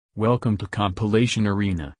Welcome to Compilation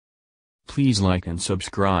Arena. Please like and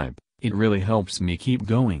subscribe, it really helps me keep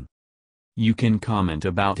going. You can comment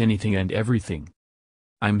about anything and everything.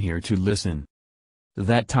 I'm here to listen.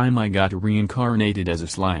 That time I got reincarnated as a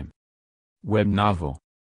slime. Web novel.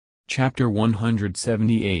 Chapter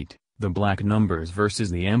 178, The Black Numbers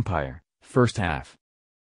vs. the Empire, First Half.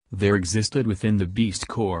 There existed within the Beast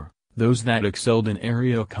Corps, those that excelled in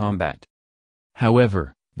aerial combat.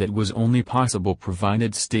 However, that was only possible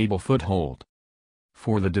provided stable foothold.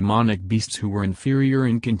 For the demonic beasts who were inferior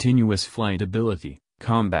in continuous flight ability,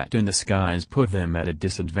 combat in the skies put them at a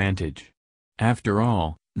disadvantage. After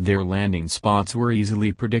all, their landing spots were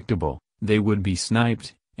easily predictable, they would be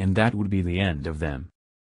sniped, and that would be the end of them.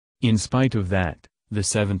 In spite of that, the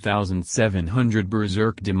 7,700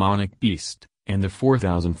 berserk demonic beast, and the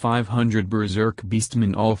 4,500 berserk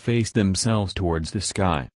beastmen all faced themselves towards the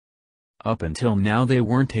sky. Up until now they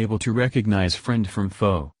weren't able to recognize friend from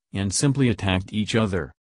foe, and simply attacked each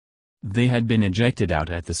other. They had been ejected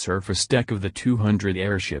out at the surface deck of the 200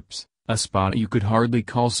 airships, a spot you could hardly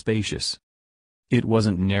call spacious. It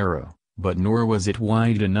wasn't narrow, but nor was it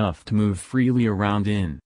wide enough to move freely around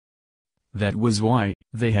in. That was why,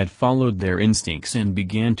 they had followed their instincts and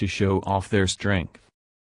began to show off their strength.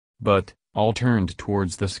 But, all turned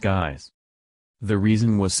towards the skies. The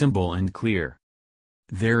reason was simple and clear.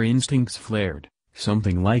 Their instincts flared,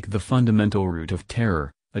 something like the fundamental root of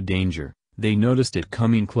terror, a danger. They noticed it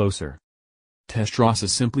coming closer. Testrosa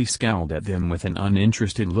simply scowled at them with an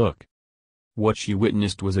uninterested look. What she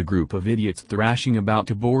witnessed was a group of idiots thrashing about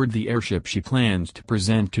to board the airship she planned to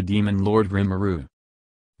present to Demon Lord Rimuru.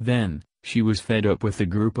 Then, she was fed up with the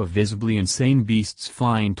group of visibly insane beasts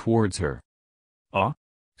flying towards her. Ah?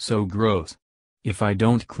 So gross. If I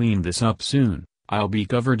don't clean this up soon, I'll be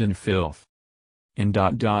covered in filth. And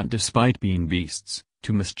despite being beasts,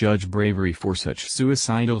 to misjudge bravery for such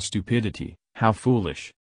suicidal stupidity, how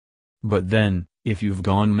foolish. But then, if you've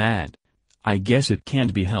gone mad, I guess it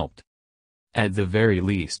can't be helped. At the very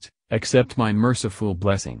least, accept my merciful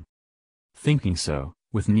blessing. Thinking so,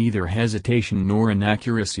 with neither hesitation nor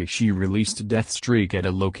inaccuracy she released Deathstreak at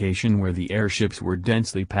a location where the airships were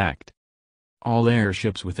densely packed. All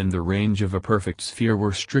airships within the range of a perfect sphere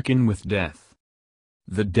were stricken with death.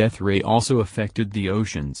 The death ray also affected the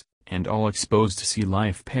oceans, and all exposed sea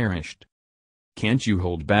life perished. Can't you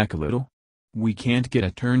hold back a little? We can't get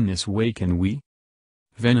a turn this way, can we?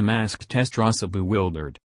 Venom asked Testrosa,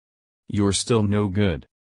 bewildered. You're still no good.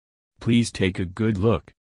 Please take a good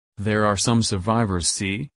look. There are some survivors,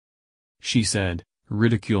 see? She said,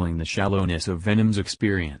 ridiculing the shallowness of Venom's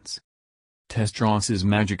experience. Testrosa's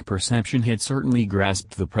magic perception had certainly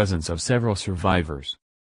grasped the presence of several survivors.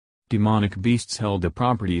 Demonic beasts held the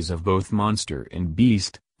properties of both monster and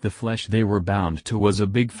beast, the flesh they were bound to was a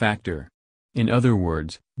big factor. In other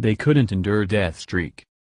words, they couldn't endure Deathstreak.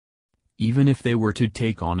 Even if they were to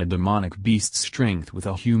take on a demonic beast's strength with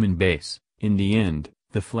a human base, in the end,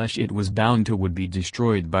 the flesh it was bound to would be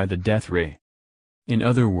destroyed by the death ray. In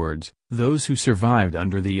other words, those who survived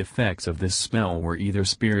under the effects of this spell were either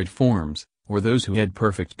spirit forms, or those who had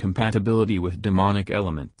perfect compatibility with demonic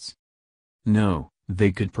elements. No.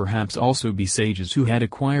 They could perhaps also be sages who had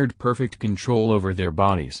acquired perfect control over their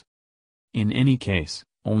bodies. In any case,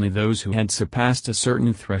 only those who had surpassed a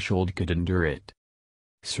certain threshold could endure it.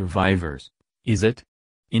 Survivors, is it?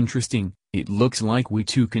 Interesting, it looks like we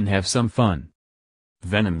too can have some fun.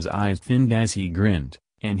 Venom's eyes thinned as he grinned,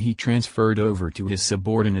 and he transferred over to his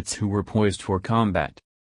subordinates who were poised for combat.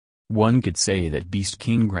 One could say that Beast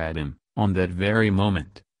King Gradim, on that very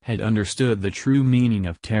moment, had understood the true meaning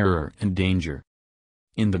of terror and danger.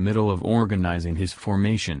 In the middle of organizing his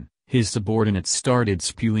formation, his subordinates started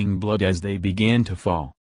spewing blood as they began to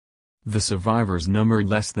fall. The survivors numbered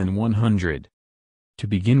less than 100. To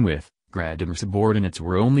begin with, Gradim's subordinates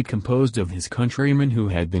were only composed of his countrymen who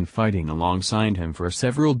had been fighting alongside him for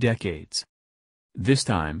several decades. This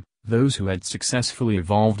time, those who had successfully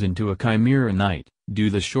evolved into a Chimera Knight, due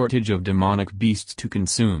the shortage of demonic beasts to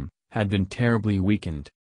consume, had been terribly weakened.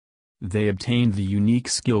 They obtained the unique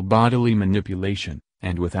skill bodily manipulation,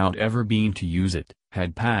 and without ever being to use it,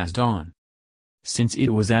 had passed on. Since it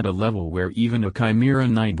was at a level where even a Chimera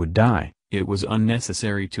Knight would die, it was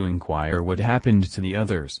unnecessary to inquire what happened to the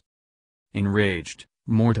others. Enraged,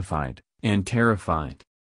 mortified, and terrified.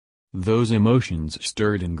 Those emotions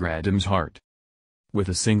stirred in Gradim's heart. With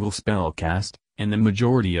a single spell cast, and the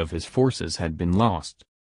majority of his forces had been lost.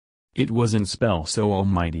 It was a spell so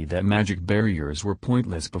almighty that magic barriers were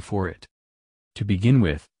pointless before it. To begin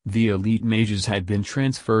with, the elite mages had been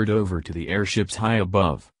transferred over to the airships high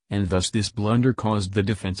above, and thus this blunder caused the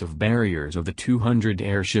defensive barriers of the 200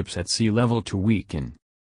 airships at sea level to weaken.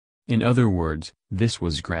 In other words, this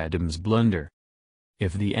was Gradam's blunder.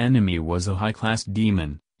 If the enemy was a high-class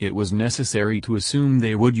demon, it was necessary to assume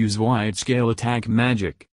they would use wide-scale attack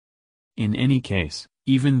magic. In any case,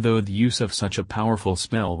 even though the use of such a powerful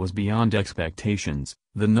spell was beyond expectations,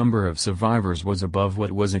 the number of survivors was above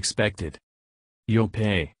what was expected. "You'll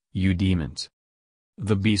pay, you demons!"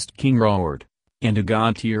 the Beast King roared, and a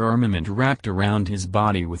god-tier armament wrapped around his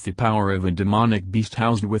body with the power of a demonic beast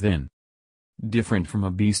housed within. Different from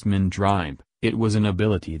a beastman tribe, it was an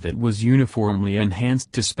ability that was uniformly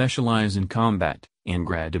enhanced to specialize in combat, and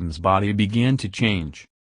Gradam's body began to change.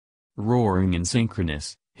 Roaring in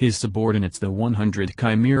synchronous, his subordinates the 100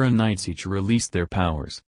 Chimera Knights each released their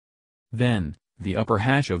powers. Then, the upper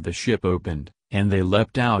hatch of the ship opened, and they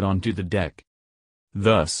leapt out onto the deck.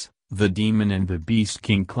 Thus, the demon and the Beast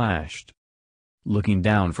King clashed. Looking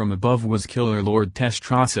down from above was Killer Lord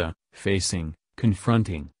Testrasa, facing,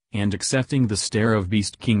 confronting, and accepting the stare of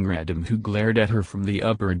Beast King Gradam, who glared at her from the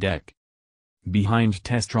upper deck. Behind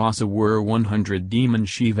Testrasa were 100 demon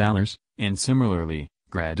she-valors, and similarly,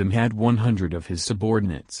 Gradam had 100 of his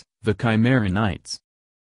subordinates, the Chimera Knights.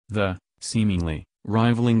 The, seemingly,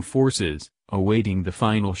 rivaling forces, awaiting the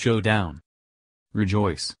final showdown.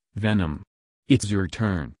 Rejoice, Venom. It's your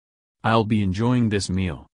turn. I'll be enjoying this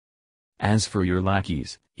meal. As for your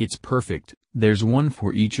lackeys, it's perfect, there's one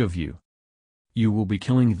for each of you. You will be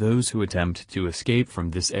killing those who attempt to escape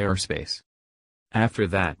from this airspace. After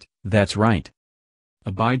that, that's right.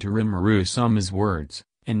 Abide to Rimuru-sama's words,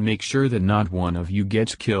 and make sure that not one of you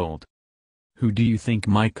gets killed. Who do you think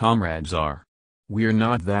my comrades are? We're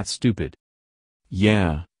not that stupid.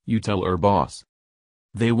 Yeah, you tell our boss.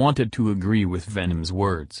 They wanted to agree with Venom's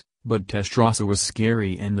words, but Testrasa was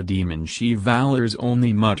scary and the demon she-valors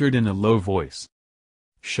only muttered in a low voice.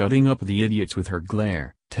 Shutting up the idiots with her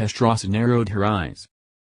glare, Testrasa narrowed her eyes.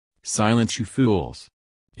 Silence, you fools.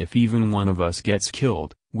 If even one of us gets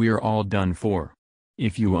killed, we're all done for.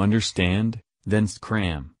 If you understand, then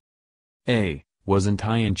scram. Wasn't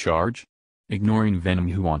I in charge? Ignoring Venom,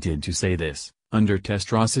 who wanted to say this, under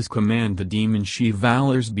Testrasa's command the demon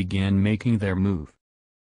she-valors began making their move.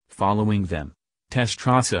 Following them,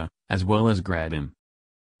 Testrasa, as well as Gradam.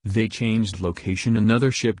 They changed location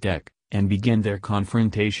another ship deck, and began their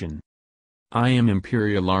confrontation. I am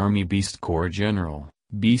Imperial Army Beast Corps General,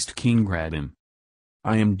 Beast King Gradam.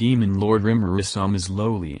 I am Demon Lord Rimuru-sama's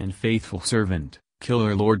lowly and faithful servant,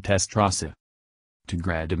 Killer Lord Testrasa. To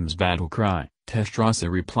Gradam's battle cry,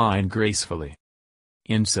 Testrasa replied gracefully.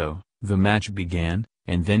 And so, the match began,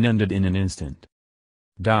 and then ended in an instant.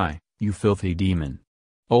 Die, you filthy demon.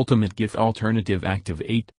 Ultimate gift alternative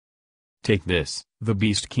activate. Take this, the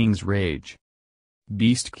Beast King's rage.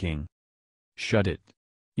 Beast King. Shut it.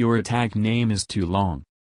 Your attack name is too long.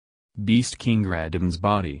 Beast King Gradam's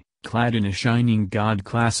body, clad in a shining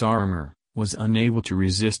god-class armor, was unable to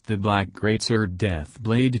resist the black greatsword death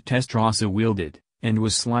blade Testrasa wielded, and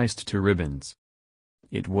was sliced to ribbons.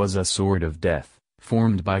 It was a sword of death,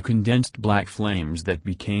 formed by condensed black flames that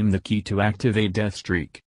became the key to activate Death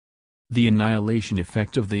Streak. The annihilation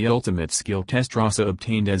effect of the ultimate skill Testrasa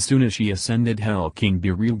obtained as soon as she ascended Hell King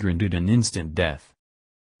Burial granted an instant death.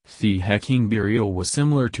 The Hell King Burial was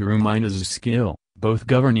similar to Rumina's skill, both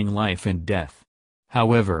governing life and death.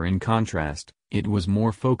 However, in contrast, it was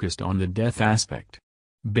more focused on the death aspect.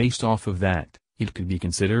 Based off of that, it could be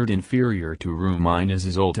considered inferior to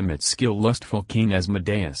Rumina's ultimate skill Lustful King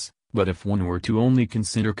Asmodeus, but if one were to only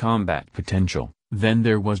consider combat potential, then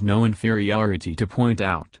there was no inferiority to point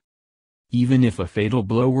out. Even if a fatal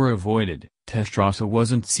blow were avoided, Testrasa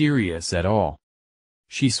wasn't serious at all.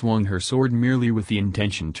 She swung her sword merely with the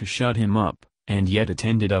intention to shut him up, and yet it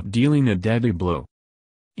ended up dealing a deadly blow.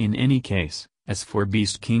 In any case, as for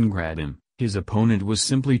Beast King Gradam, his opponent was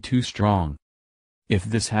simply too strong. If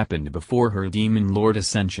this happened before her Demon Lord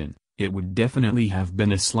Ascension, it would definitely have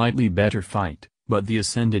been a slightly better fight, but the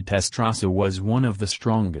ascended Testrasa was one of the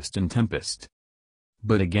strongest in Tempest.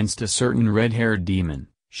 But against a certain red-haired demon,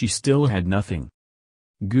 she still had nothing.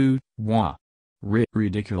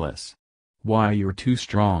 Ridiculous. Why, you're too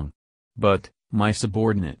strong. But, my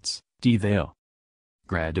subordinates, they'll.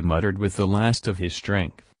 Gradam muttered with the last of his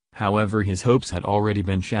strength, however his hopes had already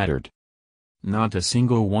been shattered. Not a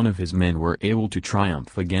single one of his men were able to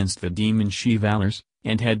triumph against the demon she-valors,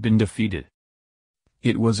 and had been defeated.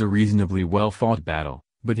 It was a reasonably well-fought battle,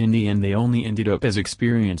 but in the end they only ended up as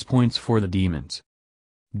experience points for the demons.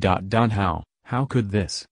 How could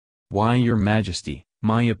this? Why, your majesty,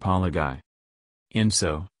 my apology. And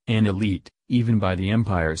so, an elite, even by the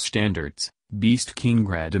Empire's standards, Beast King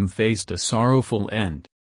Gradam faced a sorrowful end.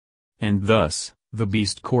 And thus, the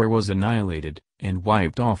Beast Corps was annihilated, and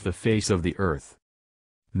wiped off the face of the earth.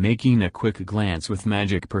 Making a quick glance with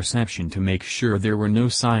magic perception to make sure there were no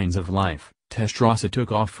signs of life, Tensei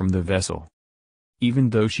took off from the vessel.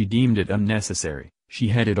 Even though she deemed it unnecessary, she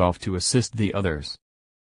headed off to assist the others.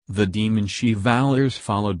 The demon she-valors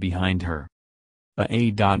followed behind her.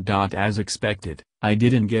 As expected, I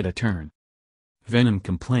didn't get a turn. Venom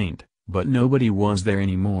complained, but nobody was there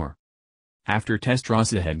anymore. After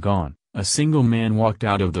Tensei had gone, a single man walked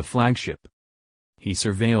out of the flagship. He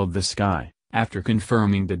surveilled the sky, after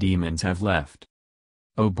confirming the demons have left.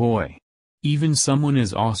 Oh boy! Even someone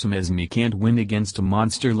as awesome as me can't win against a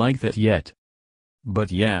monster like that yet.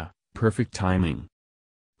 But yeah, perfect timing.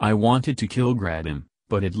 I wanted to kill Gradim,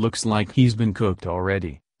 but it looks like he's been cooked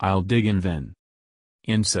already. I'll dig in then.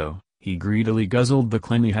 And so, he greedily guzzled the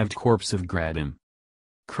cleanly-halved corpse of Gradim.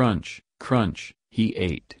 Crunch, crunch, he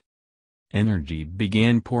ate. Energy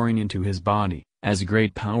began pouring into his body, as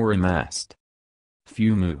great power amassed.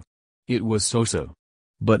 Phew. It was so-so.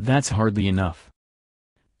 But that's hardly enough.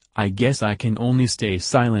 I guess I can only stay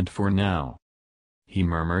silent for now. He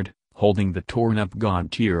murmured, holding the torn-up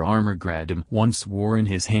god-tier armor Gradim once wore in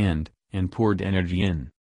his hand, and poured energy in.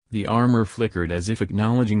 The armor flickered as if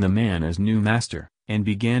acknowledging the man as new master, and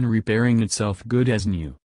began repairing itself good as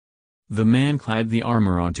new. The man clad the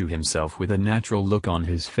armor onto himself with a natural look on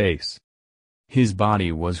his face. His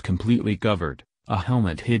body was completely covered, a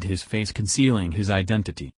helmet hid his face concealing his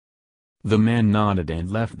identity. The man nodded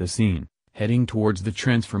and left the scene, heading towards the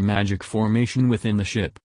transfer magic formation within the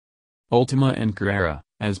ship. Ultima and Carrera,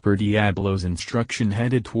 as per Diablo's instruction,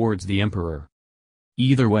 headed towards the Emperor.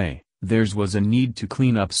 Either way, theirs was a need to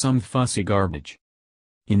clean up some fussy garbage.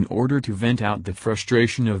 In order to vent out the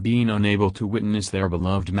frustration of being unable to witness their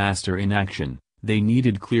beloved master in action, they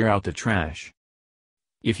needed clear out the trash.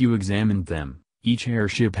 If you examined them, each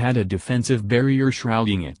airship had a defensive barrier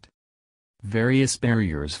shrouding it. Various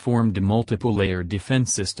barriers formed a multiple-layered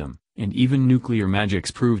defense system, and even nuclear magics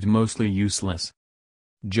proved mostly useless.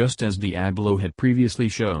 Just as Diablo had previously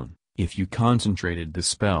shown, if you concentrated the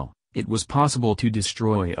spell, it was possible to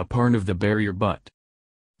destroy a part of the barrier, but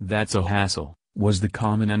that's a hassle, was the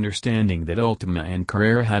common understanding that Ultima and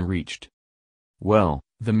Carrera had reached. Well,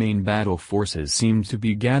 the main battle forces seemed to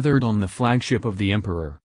be gathered on the flagship of the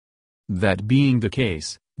Emperor. That being the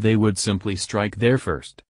case, they would simply strike there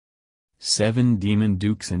first. 7 demon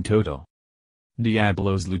dukes in total.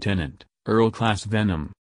 Diablo's lieutenant, Earl-class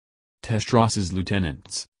Venom. Tensei's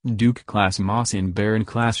lieutenants, Duke-class Moss and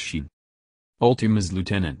Baron-class Shin. Ultima's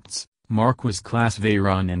lieutenants, Marquis-class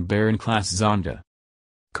Veyron and Baron-class Zonda.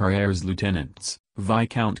 Carrera's lieutenants,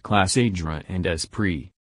 Viscount-class Adra and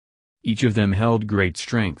Esprit. Each of them held great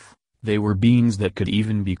strength, they were beings that could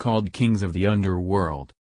even be called kings of the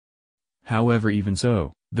underworld. However, even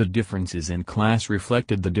so, the differences in class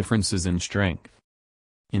reflected the differences in strength.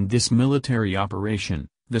 In this military operation,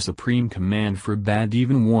 the Supreme Command forbade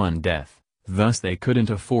even one death, thus they couldn't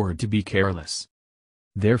afford to be careless.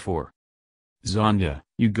 Therefore, Zonda,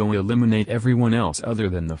 you go eliminate everyone else other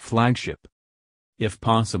than the flagship. If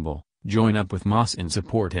possible, join up with Moss and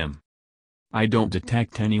support him. I don't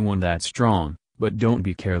detect anyone that strong, but don't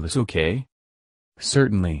be careless, okay?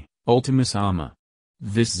 Certainly, Ultima-sama.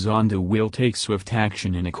 This Zonda will take swift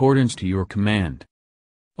action in accordance to your command.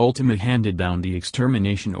 Ultima handed down the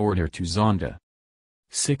extermination order to Zonda.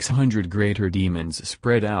 600 greater demons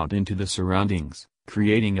spread out into the surroundings,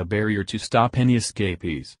 creating a barrier to stop any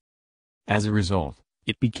escapees. As a result,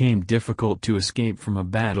 it became difficult to escape from a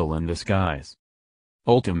battle in the skies.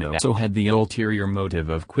 Ultima also had the ulterior motive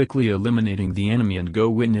of quickly eliminating the enemy and go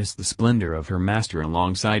witness the splendor of her master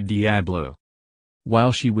alongside Diablo.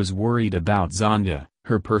 While she was worried about Zonda,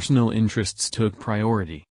 her personal interests took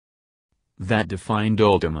priority. That defined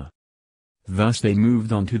Ultima. Thus they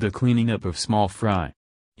moved on to the cleaning up of small fry.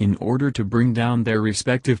 In order to bring down their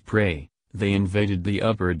respective prey, they invaded the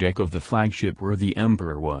upper deck of the flagship where the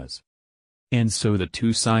Emperor was. And so the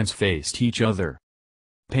two sides faced each other.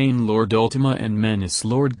 Pain Lord Ultima and Menace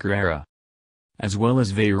Lord Carrera. As well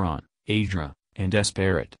as Veyron, Adra, and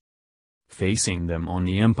Esprit. Facing them on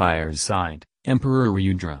the Empire's side, Emperor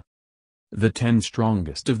Ryudra. The 10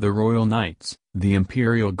 strongest of the Royal Knights, the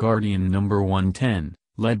Imperial Guardian number 110,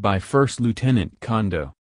 led by First Lieutenant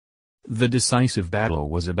Kondo. The decisive battle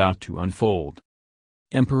was about to unfold.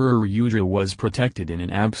 Emperor Ryudra was protected in an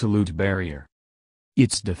absolute barrier.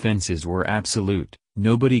 Its defenses were absolute,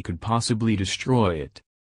 nobody could possibly destroy it.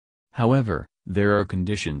 However, there are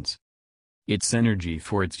conditions. Its energy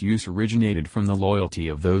for its use originated from the loyalty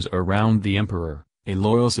of those around the Emperor. A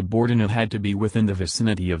loyal subordinate had to be within the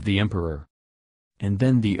vicinity of the Emperor. And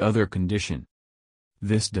then the other condition.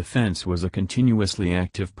 This defense was a continuously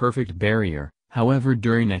active perfect barrier, However,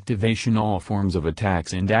 during activation all forms of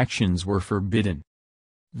attacks and actions were forbidden.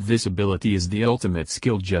 This ability is the ultimate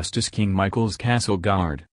skill, just as King Michael's Castle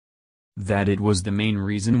Guard. That it was the main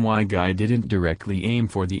reason why Guy didn't directly aim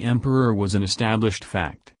for the Emperor was an established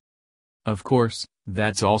fact. Of course,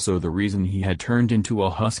 that's also the reason he had turned into a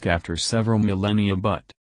husk after several millennia,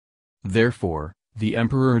 but therefore, the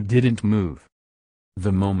Emperor didn't move.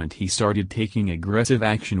 The moment he started taking aggressive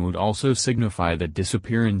action would also signify the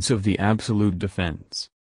disappearance of the absolute defense.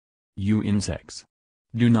 You insects!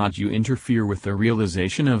 Do not you interfere with the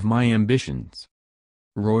realization of my ambitions.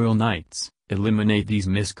 Royal Knights, eliminate these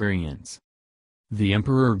miscreants. The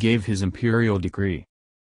Emperor gave his imperial decree.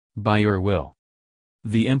 By your will.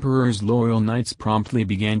 The Emperor's loyal knights promptly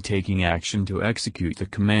began taking action to execute the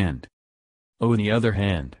command. On the other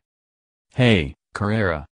hand. Hey,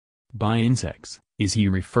 Carrera. By insects, is he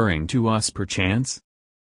referring to us perchance?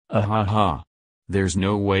 Ahaha. There's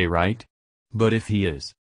no way, right? But if he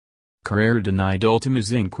is. Carrera denied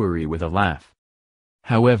Ultima's inquiry with a laugh.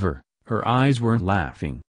 However, her eyes weren't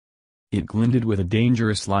laughing. It glinted with a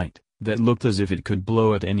dangerous light, that looked as if it could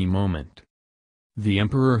blow at any moment. The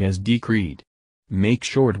Emperor has decreed. Make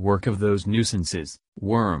short work of those nuisances,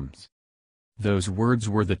 worms. Those words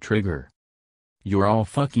were the trigger. You're all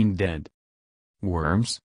fucking dead.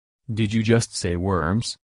 Worms? Did you just say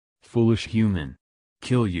worms? Foolish human.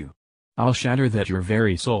 Kill you. I'll shatter that your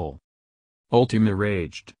very soul. Ultima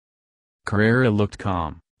raged. Carrera looked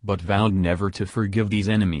calm, but vowed never to forgive these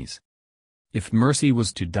enemies. If mercy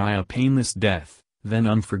was to die a painless death, then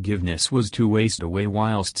unforgiveness was to waste away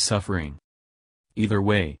whilst suffering. Either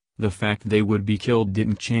way, the fact they would be killed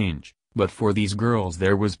didn't change, but for these girls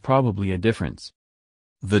there was probably a difference.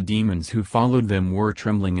 The demons who followed them were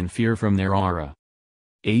trembling in fear from their aura.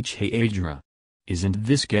 Hey Adra. Isn't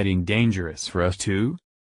this getting dangerous for us too?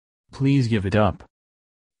 Please give it up.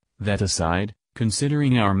 That aside,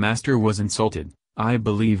 considering our master was insulted, I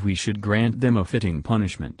believe we should grant them a fitting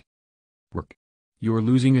punishment. Wreak. You're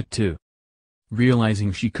losing it too.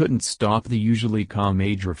 Realizing she couldn't stop the usually calm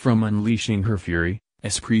Adra from unleashing her fury,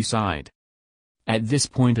 Esprit sighed. At this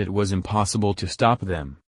point it was impossible to stop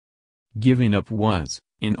them. Giving up was,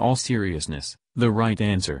 in all seriousness, the right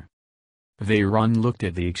answer. Veyron looked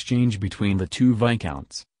at the exchange between the two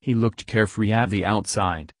viscounts. He looked carefree at the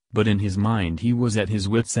outside, but in his mind he was at his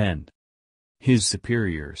wit's end. His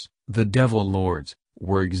superiors, the Devil Lords,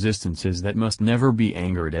 were existences that must never be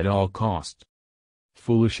angered at all cost.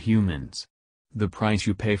 Foolish humans. The price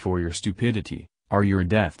you pay for your stupidity, are your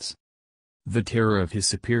deaths. The terror of his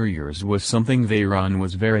superiors was something Veyron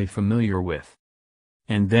was very familiar with.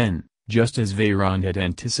 And then, just as Veyron had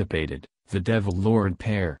anticipated, the Devil Lord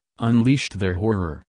pair unleashed their horror.